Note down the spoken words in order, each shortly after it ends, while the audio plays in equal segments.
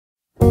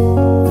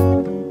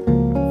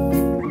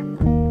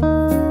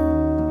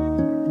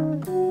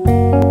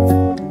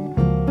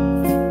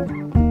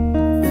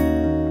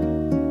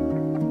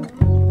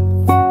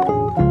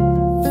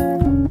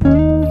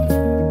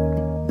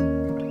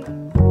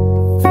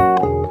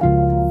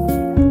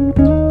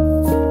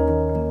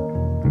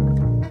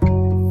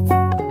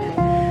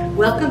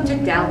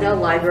Allendale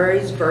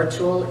Library's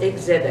virtual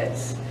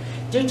exhibits.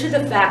 Due to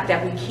the fact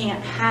that we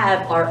can't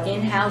have our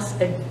in-house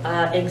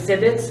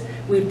exhibits,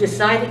 we've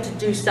decided to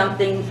do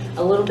something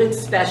a little bit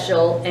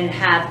special and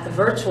have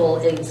virtual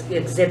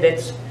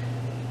exhibits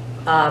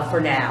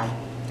for now.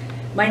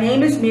 My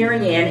name is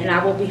Mary Ann, and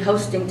I will be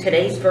hosting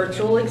today's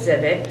virtual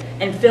exhibit,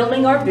 and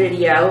filming our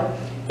video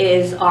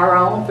is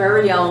our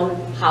very own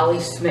Holly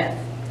Smith.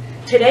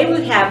 Today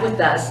we have with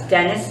us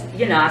Dennis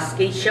Joseph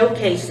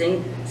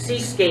showcasing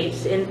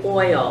seascapes in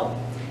oil.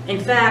 In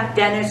fact,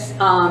 Dennis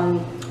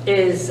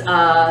is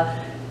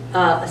a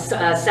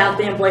South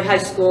Amboy High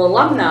School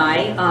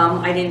alumni.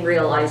 I didn't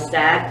realize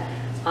that,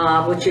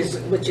 which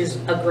is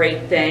a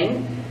great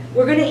thing.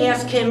 We're going to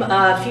ask him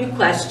a few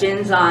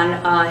questions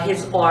on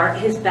his art,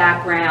 his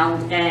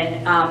background,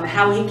 and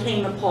how he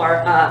came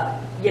apart,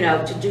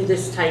 to do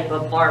this type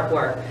of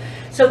artwork.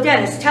 So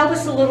Dennis, tell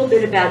us a little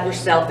bit about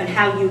yourself and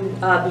how you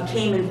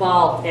became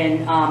involved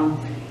in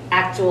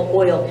actual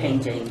oil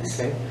paintings.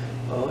 Okay,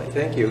 well,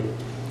 thank you.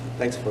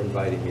 Thanks for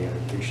inviting me, I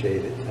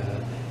appreciate it.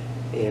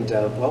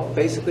 Well,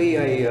 basically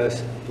I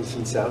was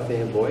in South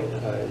Amboy.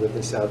 I lived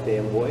in South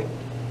Amboy,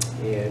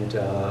 and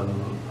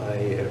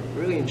I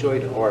really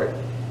enjoyed art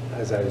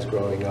as I was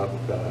growing up.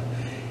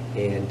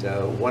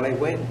 When I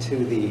went to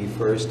the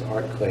first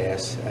art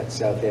class at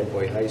South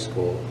Amboy High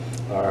School,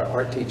 our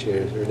art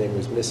teacher, her name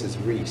was Mrs.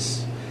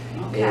 Reese.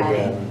 Okay.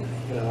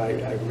 And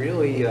I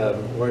really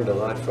learned a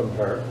lot from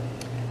her,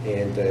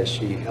 and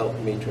she helped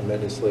me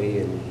tremendously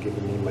in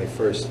giving me my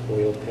first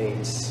oil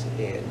paints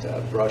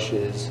and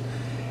brushes,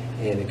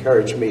 and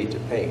encouraged me to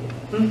paint.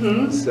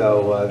 Mm-hmm.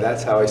 So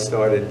that's how I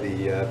started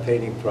the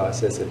painting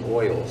process in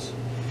oils.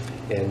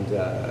 And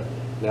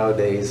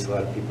nowadays, a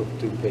lot of people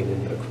do paint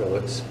in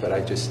acrylics, but I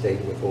just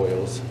stayed with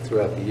oils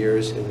throughout the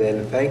years. And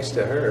then thanks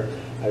to her,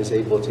 I was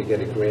able to get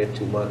a grant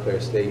to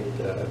Montclair State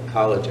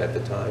College at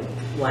the time.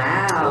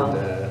 Wow.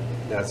 And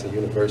now it's a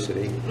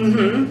university.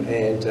 Mm-hmm.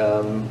 And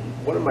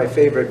one of my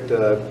favorite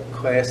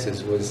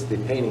classes was the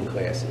painting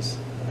classes.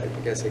 I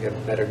guess I got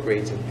better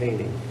grades in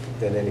painting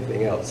than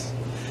anything else.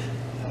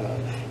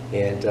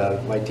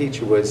 My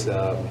teacher was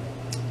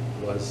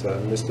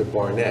Mr.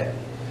 Barnett.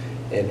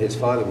 And his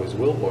father was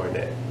Will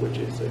Barnett, which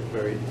is a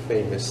very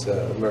famous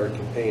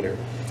American painter.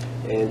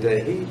 And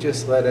he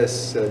just let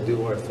us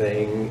do our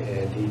thing,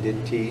 and he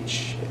did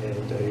teach,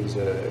 and he was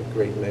a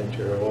great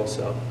mentor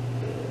also,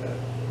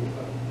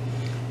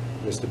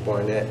 Mr.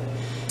 Barnett.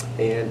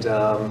 And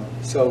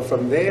so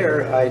from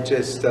there, I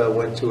just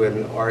went to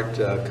an art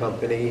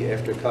company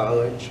after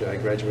college. I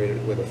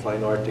graduated with a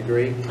fine art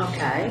degree.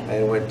 Okay.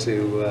 I went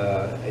to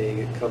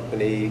a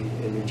company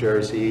in New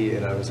Jersey,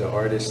 and I was an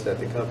artist at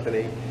the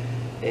company.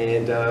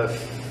 And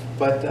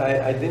but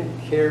I didn't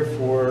care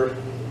for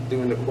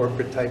doing the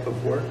corporate type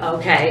of work.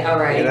 Okay, all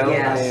right,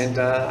 yes. And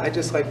I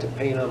just like to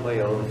paint on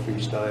my own,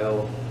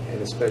 freestyle, and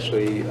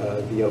especially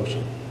the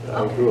ocean. Okay.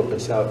 I grew up in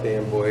South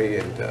Amboy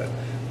and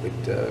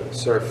would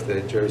surf the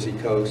Jersey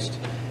coast.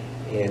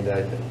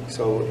 And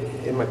so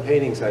in my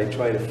paintings, I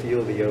try to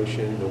feel the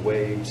ocean, the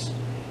waves,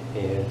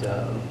 and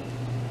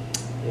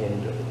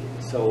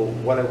so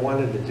what I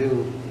wanted to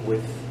do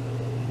with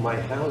my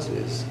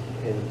houses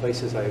and the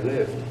places I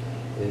lived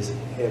is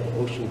have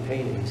ocean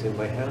paintings in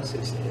my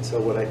houses. And so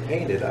when I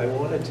painted, I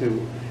wanted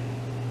to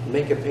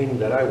make a painting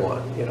that I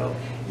want,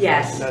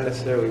 Yes. not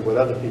necessarily what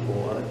other people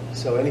want.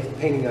 So any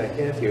painting I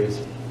have here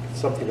is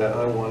something that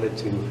I wanted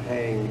to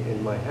hang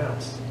in my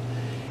house.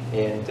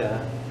 And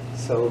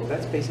so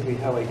that's basically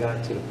how I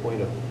got to the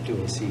point of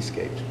doing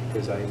seascapes,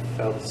 because I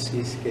felt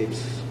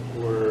seascapes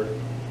were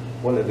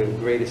one of the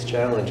greatest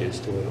challenges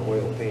to an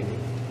oil painting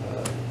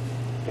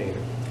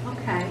painter.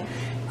 Okay.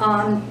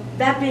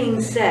 That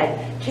being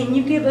said, can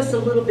you give us a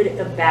little bit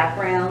of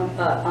background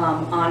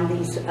on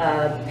these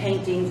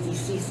paintings, these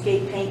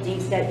seascape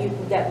paintings that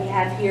we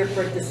have here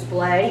for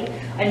display?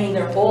 I mean,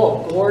 they're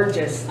all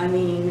gorgeous. I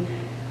mean,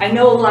 I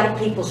know a lot of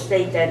people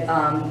state that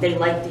they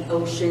like the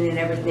ocean and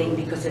everything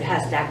because it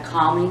has that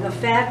calming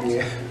effect,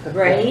 Yeah.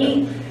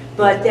 right?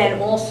 But then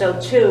also,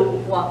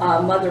 too,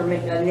 Mother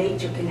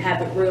Nature can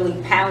have it really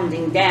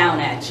pounding down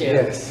at you.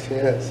 Yes,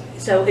 yes.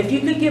 So if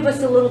you could give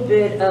us a little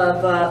bit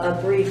of a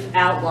brief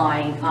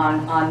outline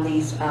on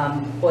these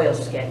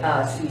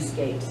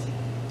seascapes.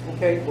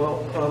 Okay,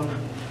 well,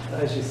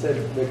 as you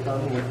said, the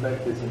calming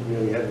effect isn't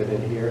really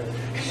evident here,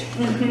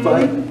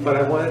 but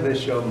I wanted to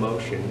show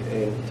motion,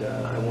 and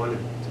I wanted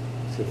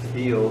to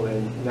feel,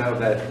 and now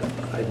that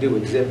I do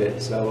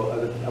exhibit, so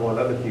I want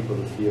other people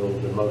to feel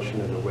the motion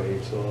of the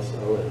waves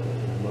also, and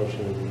the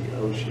motion of the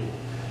ocean.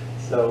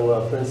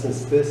 So, for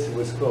instance, this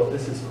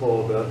is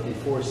called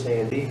Before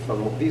Sandy.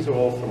 These are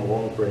all from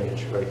Long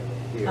Branch, right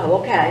here. Oh,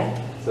 okay.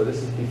 So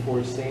this is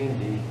before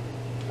Sandy.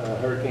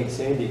 Hurricane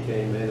Sandy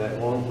came in at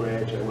Long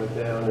Branch. I went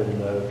down, and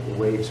the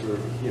waves were,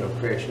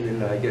 crashing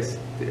in. I guess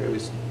it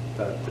was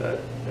about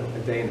a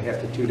day and a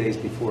half to 2 days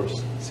before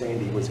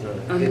Sandy was going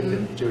to hit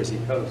the Jersey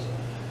coast.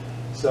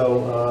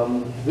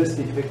 So this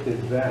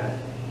depicted that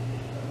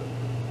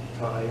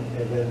time,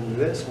 and then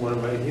this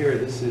one right here,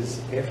 this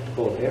is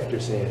called After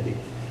Sandy.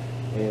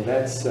 And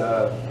that's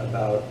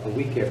about a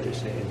week after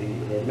Sandy,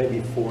 or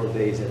maybe 4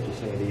 days after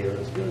Sandy. It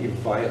was really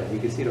violent. You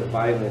could see the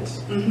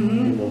violence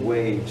in the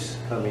waves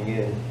coming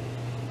in.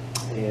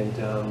 And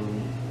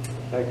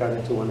that got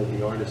into one of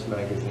the artist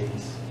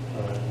magazines,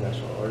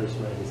 national artist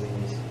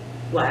magazines.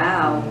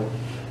 Wow,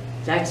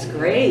 that's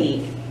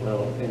great.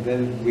 Well, and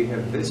then we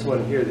have this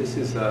one here. This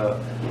is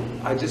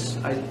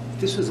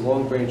this was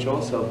Long Branch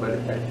also, but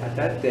at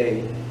that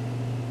day,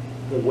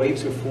 the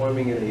waves were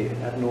forming in an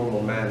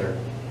abnormal manner,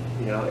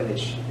 you know,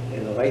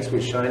 and the lights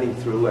were shining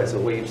through as the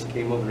waves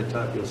came over the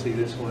top. You'll see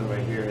this one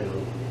right here, and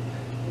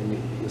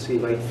you'll see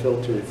light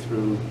filter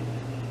through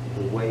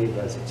the wave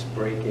as it's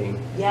breaking.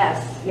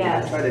 Yes,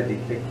 yes. I try to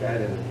depict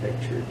that in the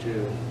picture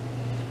too.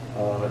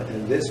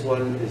 And this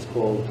one is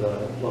called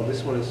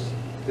this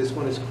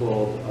one is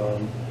called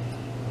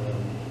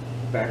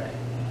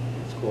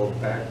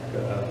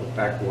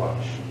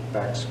backwash,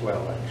 back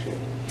swell actually.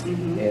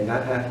 And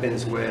that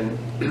happens when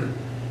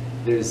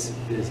there's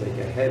like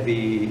a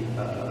heavy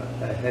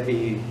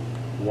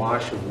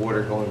wash of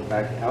water going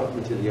back out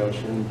into the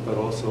ocean, but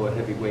also a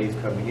heavy wave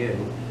coming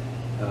in,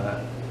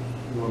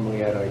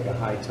 normally at like a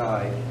high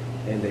tide,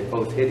 and they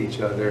both hit each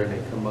other and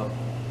they come up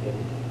and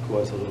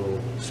cause a little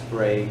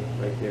spray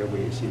right there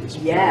where you see the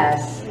spray.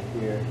 Yes.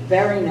 Right here.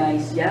 Very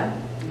nice. Yeah.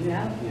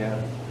 Yeah.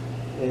 Yeah.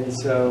 And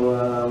so,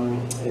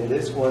 and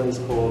this one is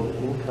called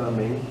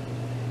Incoming.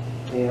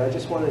 And I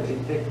just want to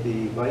depict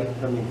the light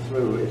coming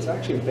through. It's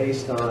actually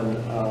based on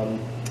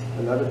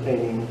another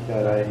painting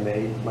that I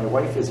made. My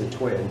wife is a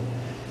twin.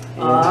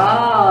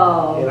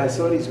 And I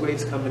saw these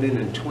waves coming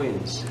in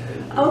twins.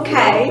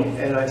 Okay. You know,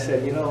 and I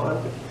said, you know, I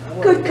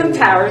want Good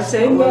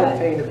comparison. I want to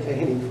paint a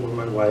painting for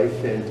my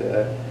wife and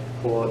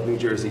call it New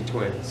Jersey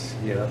Twins,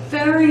 you know.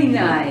 Very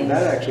nice.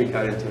 That actually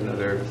got into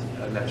another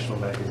national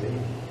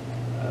magazine.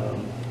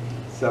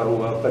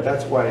 But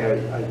that's why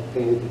I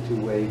painted the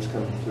two waves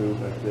coming through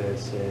like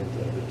this, and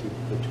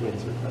the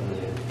twins are coming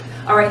in.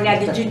 All right, now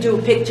did you do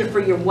a picture for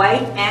your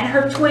wife and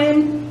her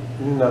twin?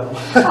 No.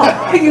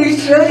 Oh, you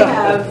should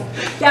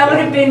have. That would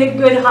have been a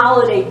good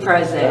holiday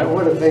present. I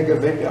want to think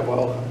of maybe,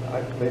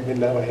 maybe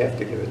now I have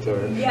to give it to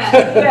her.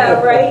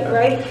 Yeah,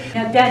 right.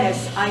 Now,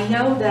 Dennis, I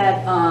know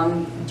that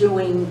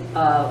doing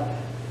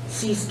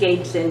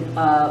seascapes and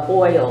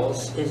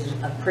oils is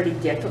pretty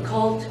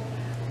difficult.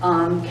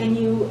 Can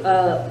you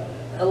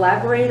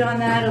elaborate on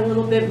that a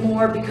little bit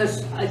more?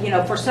 Because, you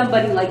know, for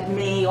somebody like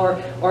me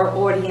or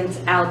audience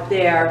out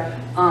there,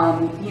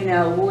 you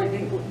know,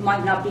 we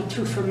might not be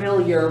too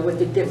familiar with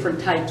the different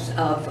types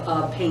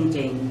of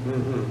painting.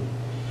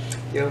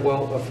 Yeah,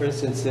 well, for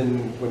instance,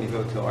 when you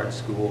go to art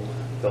school,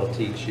 they'll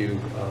teach you,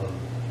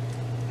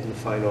 in the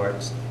fine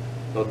arts,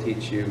 they'll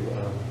teach you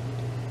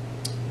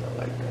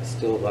like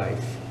still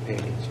life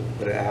paintings. You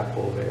put an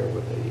apple there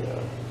with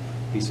a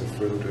piece of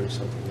fruit or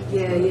something like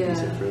that. A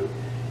piece of fruit.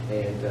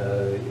 And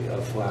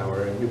a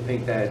flower, and you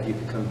paint that, you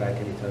can come back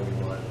anytime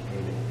you want and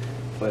paint it.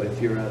 But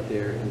if you're out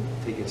there and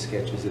taking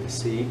sketches of the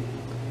sea,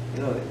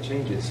 you know, it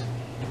changes.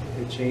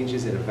 It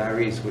changes and it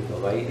varies with the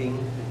lighting,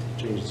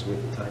 it changes with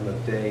the time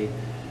of day.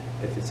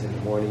 If it's in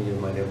the morning, you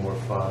might have more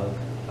fog,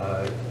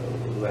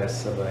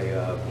 less of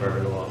a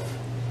burn off.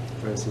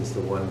 For instance,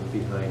 the one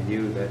behind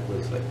you, that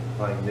was like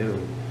high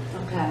noon.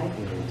 Okay.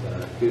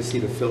 And you'll see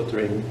the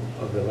filtering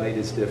of the light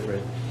is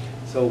different.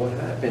 So what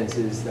happens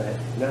is that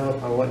now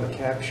I want to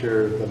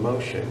capture the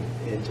motion,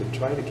 and to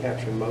try to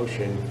capture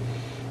motion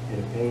in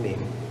a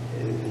painting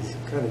is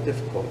kind of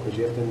difficult because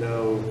you have to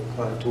know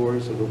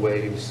contours of the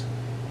waves,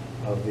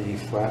 of the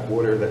flat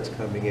water that's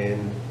coming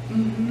in.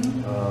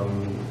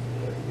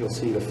 You'll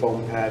see the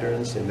foam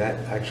patterns, and that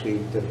actually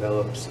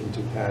develops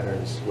into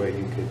patterns where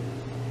you could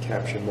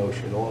capture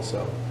motion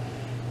also.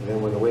 And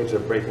then when the waves are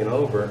breaking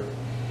over,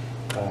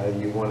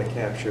 you want to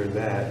capture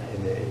that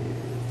and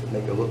to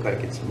make it look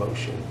like it's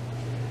motion.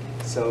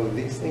 So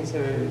these things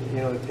are, you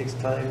know, it takes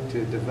time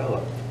to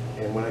develop.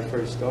 And when I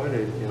first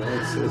started, you know,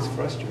 it's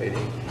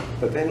frustrating.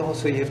 But then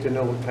also you have to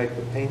know what type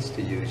of paints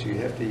to use. You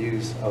have to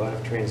use a lot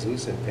of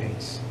translucent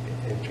paints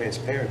and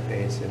transparent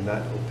paints and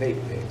not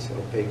opaque paints.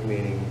 Opaque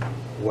meaning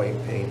white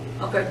paint.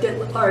 Okay,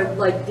 or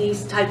like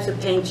these types of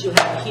paints you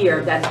have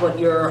here, that's what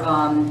you're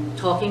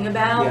talking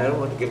about? Yeah, I don't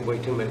want to give away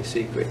too many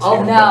secrets. Oh,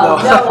 here, no,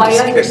 I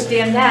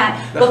understand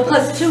that. But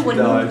plus, too, when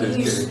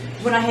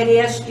when I had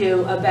asked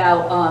you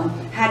about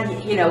how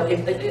do you know,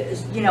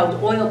 the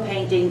oil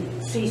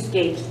painting,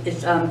 seascapes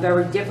is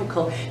very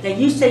difficult. Now,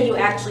 you say you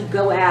actually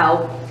go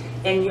out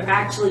and you're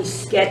actually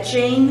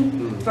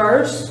sketching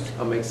first?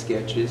 I'll make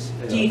sketches.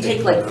 Do you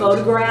take like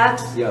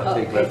photographs? Yeah, I'll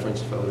take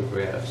reference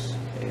photographs.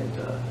 And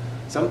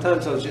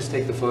sometimes I'll just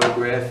take the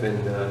photograph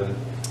and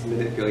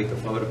manipulate the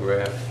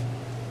photograph.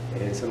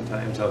 And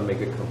sometimes I'll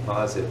make a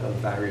composite of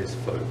various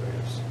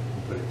photographs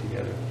and put it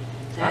together.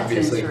 That's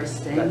obviously,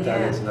 interesting.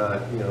 That is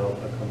not, you know,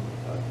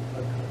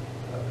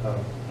 a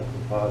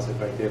composite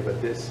right there,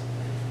 but this,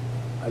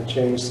 I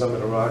changed some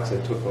of the rocks.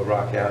 I took a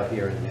rock out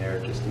here and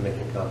there just to make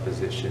the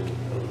composition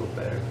a little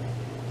better.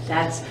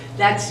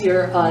 That's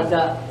your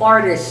the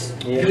artist's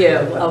view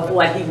of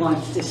what he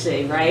wants to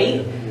see,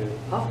 right? Yeah.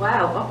 Oh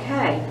wow,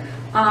 okay.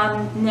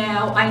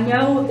 Now, I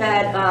know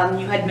that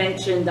you had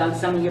mentioned on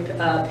some of your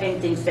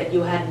paintings that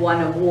you had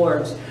won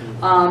awards.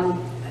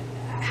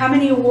 How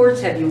many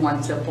awards have you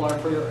won so far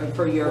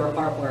for your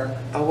artwork?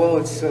 Well,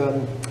 it's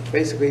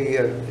basically,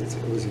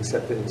 it was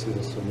accepted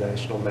into some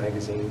national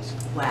magazines.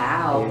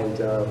 Wow. And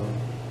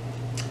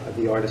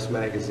the Artist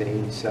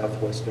magazine,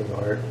 Southwestern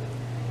Art,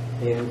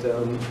 and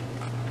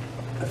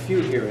a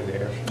few here and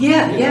there.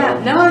 Yeah, You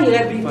yeah. know, No, you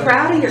have to be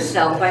proud of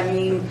yourself. I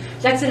mean,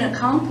 that's an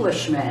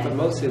accomplishment. But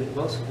mostly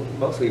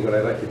what I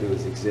like to do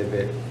is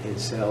exhibit and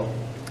sell.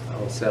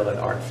 I'll sell at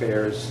art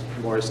fairs.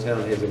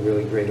 Morristown has a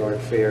really great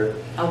art fair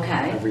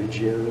Okay. every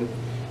June,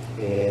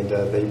 and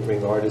they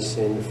bring artists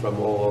in from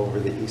all over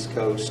the East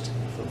Coast,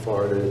 from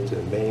Florida to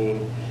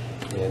Maine,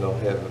 and I'll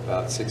have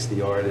about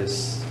 60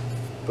 artists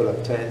put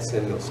up tents,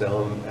 and they'll sell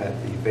them at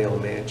the Vale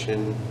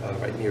Mansion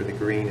right near the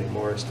Green in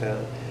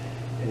Morristown,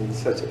 and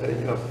such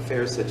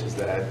fairs such as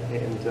that,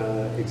 and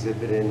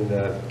exhibit in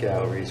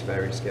galleries,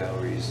 various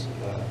galleries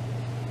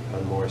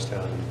on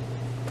Morristown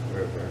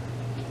River.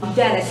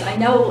 Dennis, I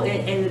know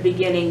in the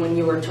beginning when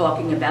you were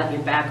talking about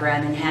your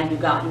background and how you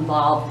got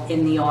involved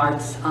in the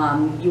arts,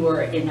 you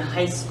were in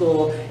high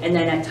school, and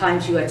then at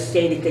times you had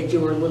stated that you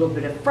were a little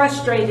bit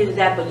frustrated at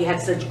that, but you had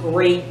such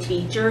great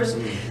teachers.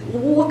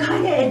 What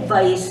kind of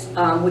advice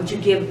would you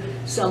give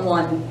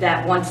someone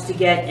that wants to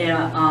get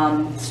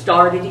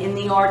started in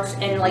the arts?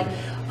 And like,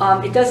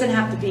 it doesn't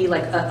have to be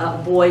like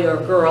a boy or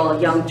a girl, a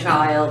young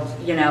child,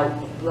 you know,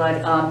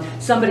 but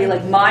somebody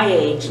like my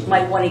age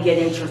might want to get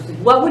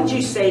interested. What would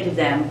you say to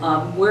them?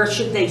 Where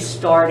should they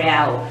start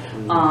out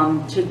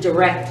to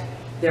direct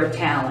their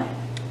talent?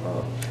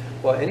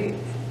 Well,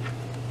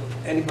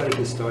 anybody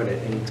can start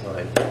at any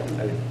time.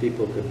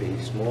 People could be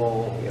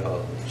small, you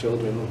know,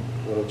 children,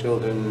 little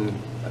children,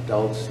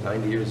 adults,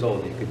 90 years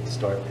old. You could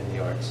start in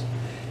the arts,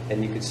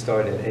 and you could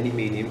start in any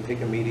medium.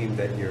 Pick a medium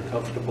that you're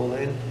comfortable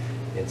in,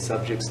 and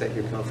subjects that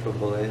you're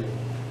comfortable in.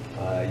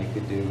 You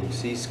could do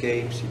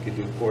seascapes, you could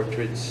do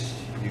portraits,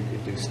 you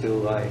could do still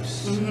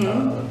lifes.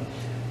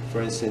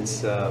 For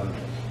instance,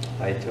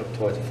 I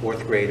taught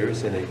fourth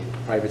graders in a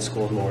private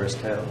school in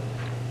Morristown,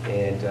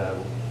 and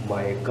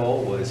my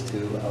goal was to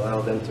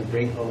allow them to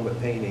bring home a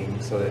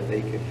painting so that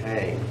they could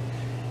hang,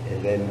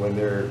 and then when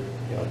they're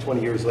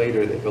 20 years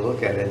later, they could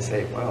look at it and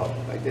say, wow,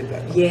 I did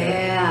that.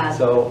 Yeah.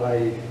 So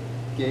I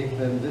gave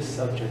them this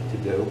subject to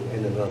do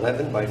in an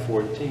 11 by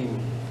 14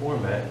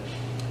 format.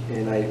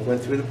 And I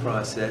went through the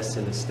process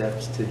and the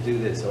steps to do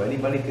this. So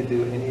anybody could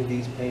do any of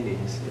these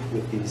paintings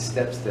with these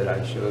steps that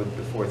I showed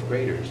the fourth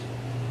graders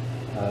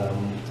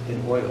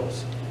in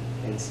oils.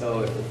 And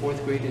so if the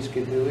fourth graders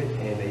could do it,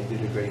 and they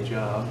did a great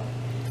job,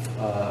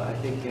 I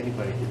think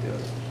anybody could do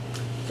it.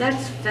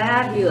 That's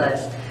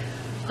fabulous.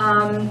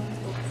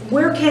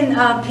 Where can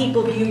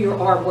people view your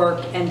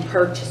artwork and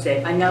purchase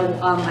it? I know,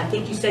 I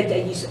think you said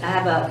that you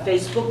have a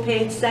Facebook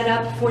page set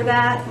up for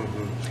that.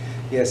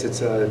 Yes,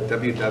 it's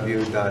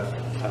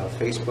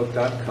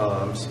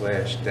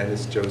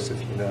www.facebook.com/Dennis Joseph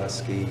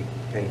Yanoski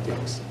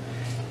Paintings.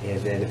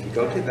 And then if you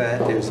go to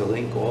that, there's a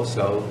link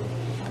also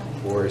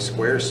for a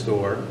Square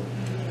store.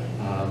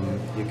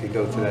 You could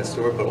go to that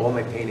store, but all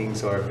my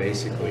paintings are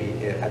basically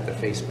at the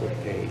Facebook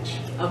page,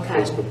 Okay.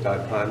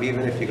 Facebook.com.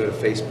 Even if you go to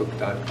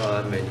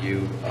Facebook.com and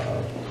you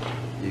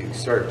do a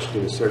search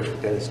for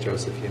Dennis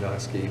Joseph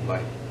Yanoski,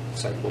 my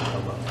site will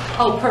come up.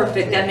 Oh,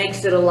 perfect. That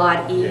makes it a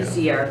lot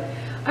easier.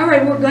 All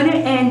right, we're going to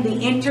end the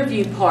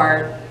interview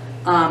part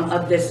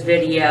of this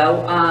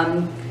video.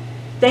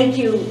 Thank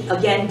you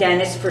again,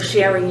 Dennis, for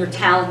sharing your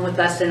talent with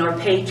us and our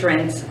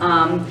patrons.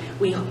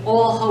 We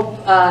all hope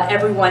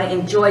everyone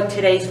enjoyed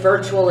today's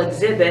virtual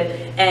exhibit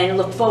and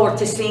look forward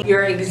to seeing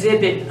your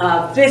exhibit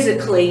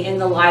physically in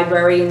the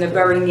library in the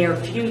very near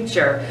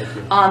future.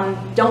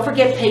 Don't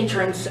forget,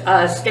 patrons,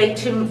 stay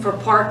tuned for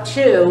part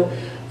 2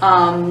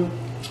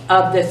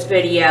 of this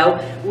video.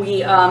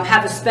 We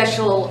have a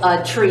special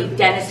treat.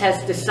 Dennis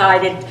has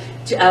decided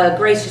to,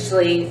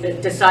 graciously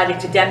decided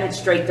to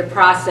demonstrate the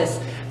process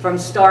from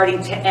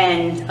starting to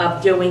end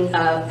of doing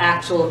an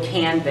actual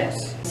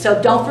canvas. So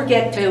don't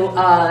forget to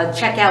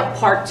check out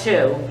part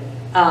 2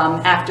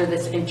 after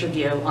this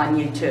interview on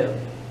YouTube.